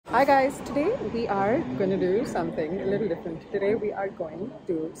Hi guys, today we are going to do something a little different. Today we are going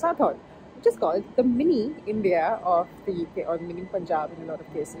to Southall, which is called the mini India of the UK or mini Punjab in a lot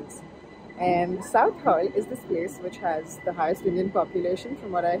of cases. And Southall is this place which has the highest Indian population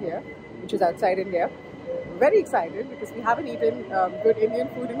from what I hear, which is outside India. Very excited because we haven't eaten good Indian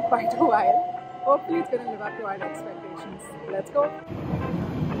food in quite a while. Hopefully it's going to live up to our expectations. Let's go.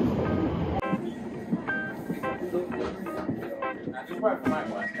 What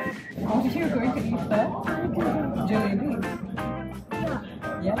are you going to eat there? Jalebi.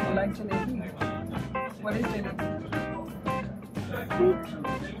 Yeah, you like jalebi? What is jalebi?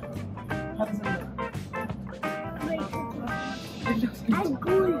 How does it look? It looks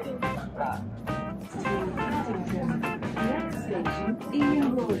golden. Next station,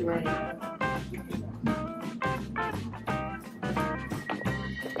 Ealing Broadway.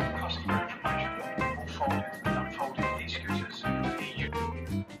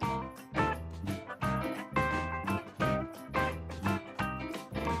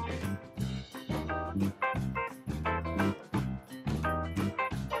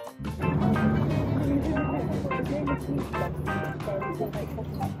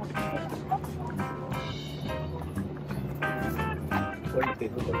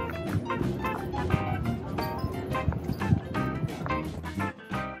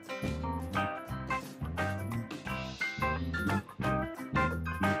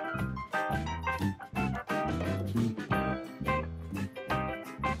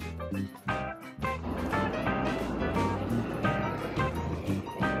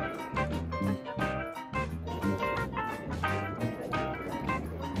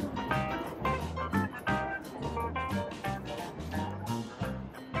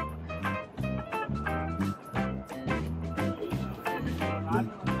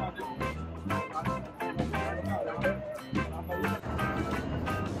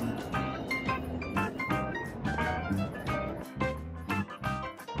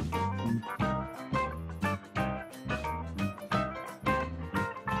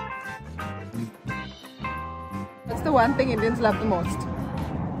 What's the one thing Indians love the most?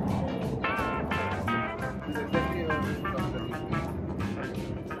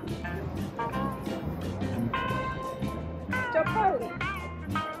 Chappal.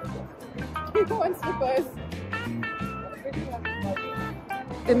 Who wants slippers?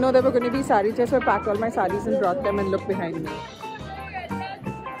 Didn't know there were going to be sari chairs, so I packed all my saris and brought them and look behind me.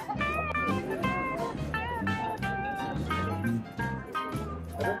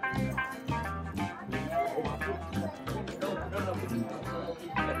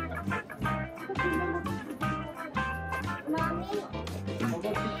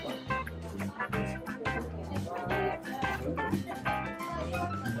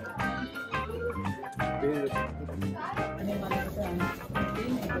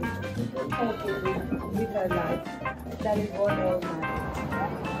 With her life, that is what all matters.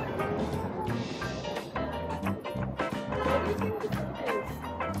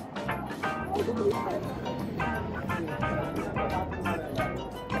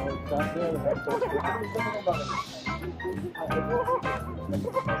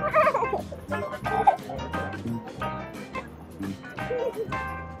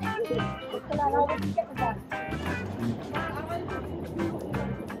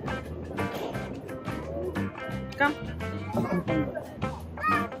 Come.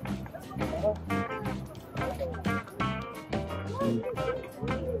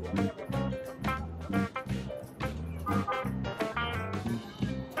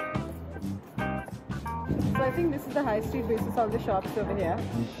 So I think this is the high street basis of the shops over here.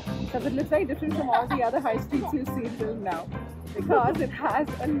 So it looks very different from all the other high streets you've seen till now because it has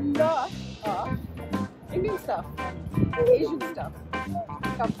a lot of Indian stuff, Asian stuff.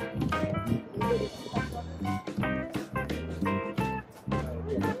 Come. wait.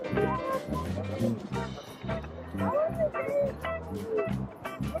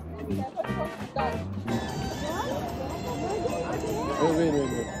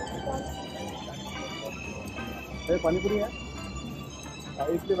 पानी पूरी है?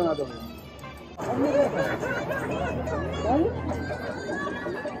 इसलिए बना दो।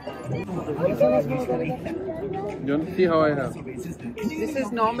 You want to see how I have? This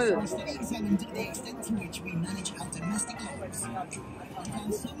is normal.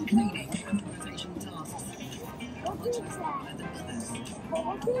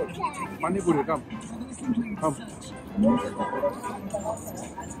 Pani puri, come. Come.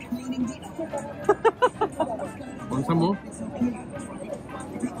 Want some more?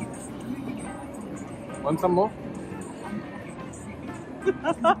 Want some more?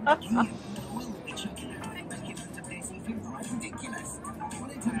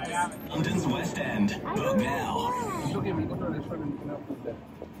 London's West End. But now. It's okay, we'll go to a restaurant and we can have food there.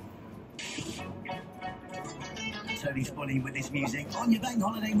 Tony Spotty with this music on your bank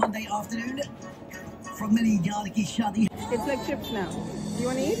holiday Monday afternoon. From Millie Garlicky Shadi. It's like chips now. Do you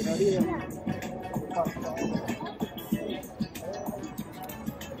want to eat?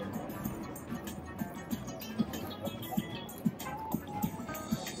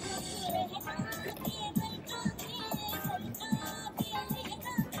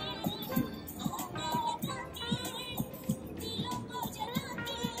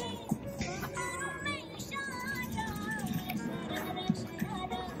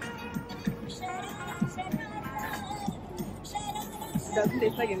 It doesn't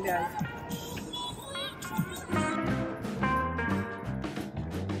taste like India's.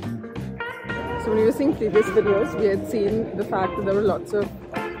 So when we were seeing previous videos, we had seen the fact that there were lots of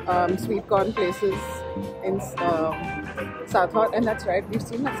sweet corn places in Southall, and that's right, we've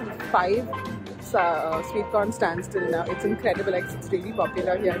seen like some 5 sweet corn stands till now. It's incredible, like it's really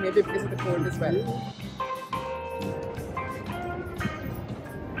popular here, maybe because of the cold as well.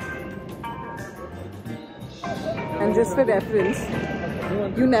 And just for reference,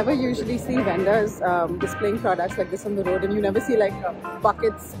 you never usually see vendors displaying products like this on the road, and you never see like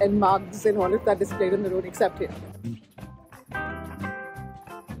buckets and mugs and all of that displayed on the road except here.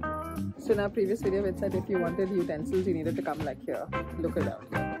 So in our previous video it said if you wanted utensils you needed to come like here. Look around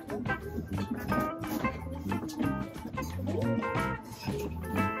here.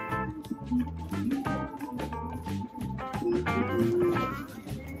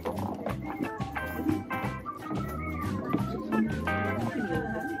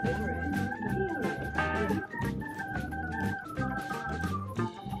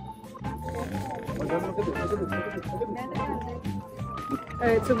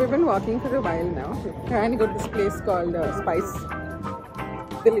 Alright, so we've been walking for a while now. We're trying to go to this place called Spice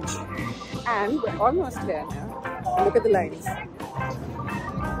Village. And we're almost there now. Look at the lines.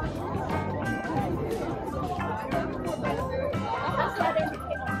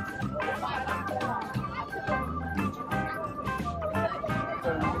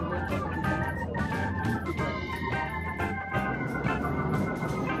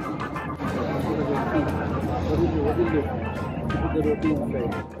 The roti on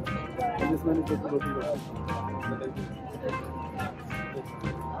there. And this one is just the roti.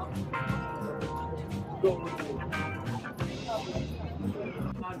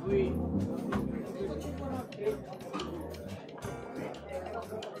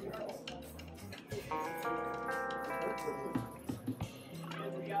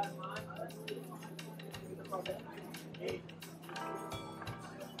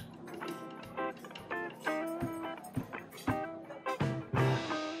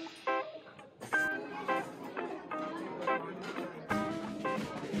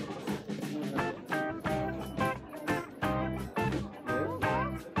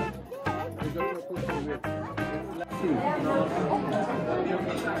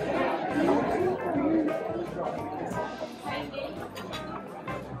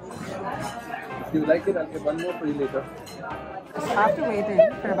 If you like it, I'll get one more for you later. After waiting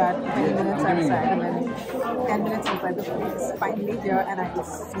for about 20 minutes outside and then 10 minutes inside the place, it's finally here and I was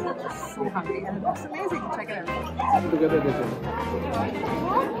so hungry and it looks amazing. Check it out. Together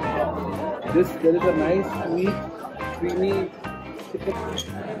this there is a nice sweet, creamy chicken.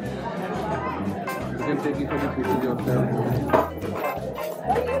 You can take each of the pieces yourself.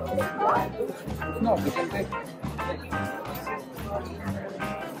 No, you can take.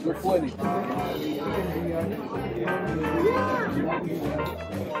 Look for it.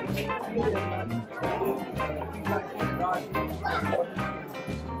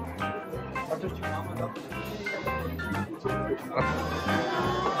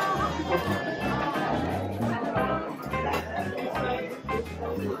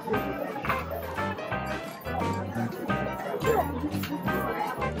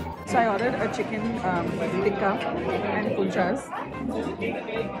 So I ordered a chicken tikka and kulchas.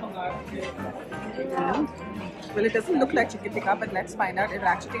 Well, it doesn't look like chicken tikka, but let's find out if it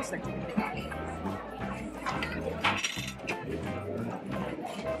actually tastes like chicken tikka.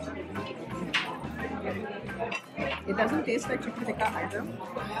 It doesn't taste like chicken tikka either.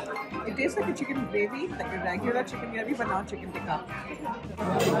 It tastes like a chicken gravy, like a regular chicken gravy, but not chicken tikka.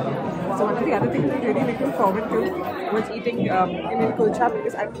 So one of the other things I'm really looking forward to was eating Indian kulcha,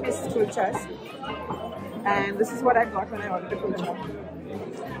 because I've tasted kulchas, and this is what I got when I ordered a kulcha.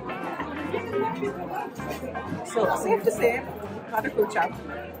 So safe to say, not a kulcha.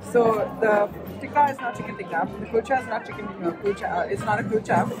 So the tikka is not chicken tikka, the kulcha is not chicken kulcha. It's not a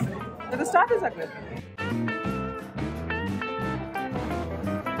kulcha, but the starters are good.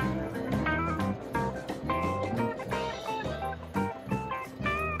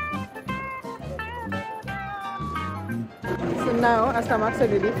 So now our stomachs are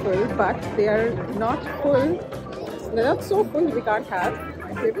really full, but they are not full. They're not so full we can't have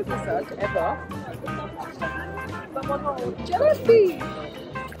my favorite dessert ever. Jalebi!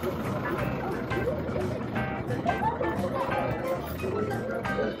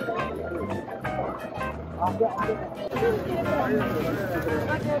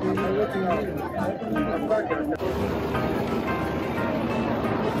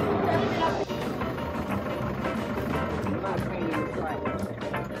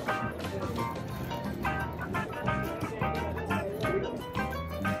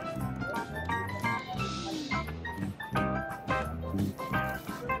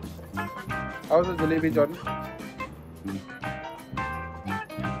 How's the jalebi, Jordan?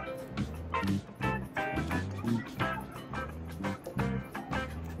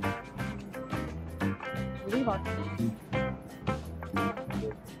 Really hot.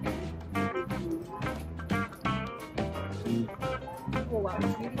 Oh wow,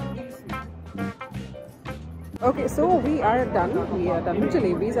 it's really sweet. Okay, so we are done. We are done with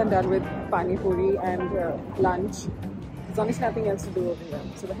jalebis and done with pani puri and lunch. There's honestly nothing else to do over here.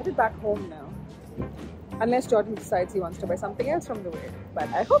 So we're headed back home now. Unless Jordan decides he wants to buy something else from the way. But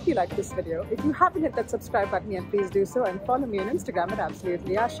I hope you liked this video. If you haven't hit that subscribe button yet, please do so and follow me on Instagram at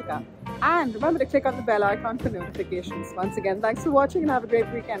absolutelyashika. And remember to click on the bell icon for notifications. Once again, thanks for watching and have a great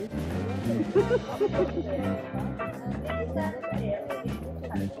weekend.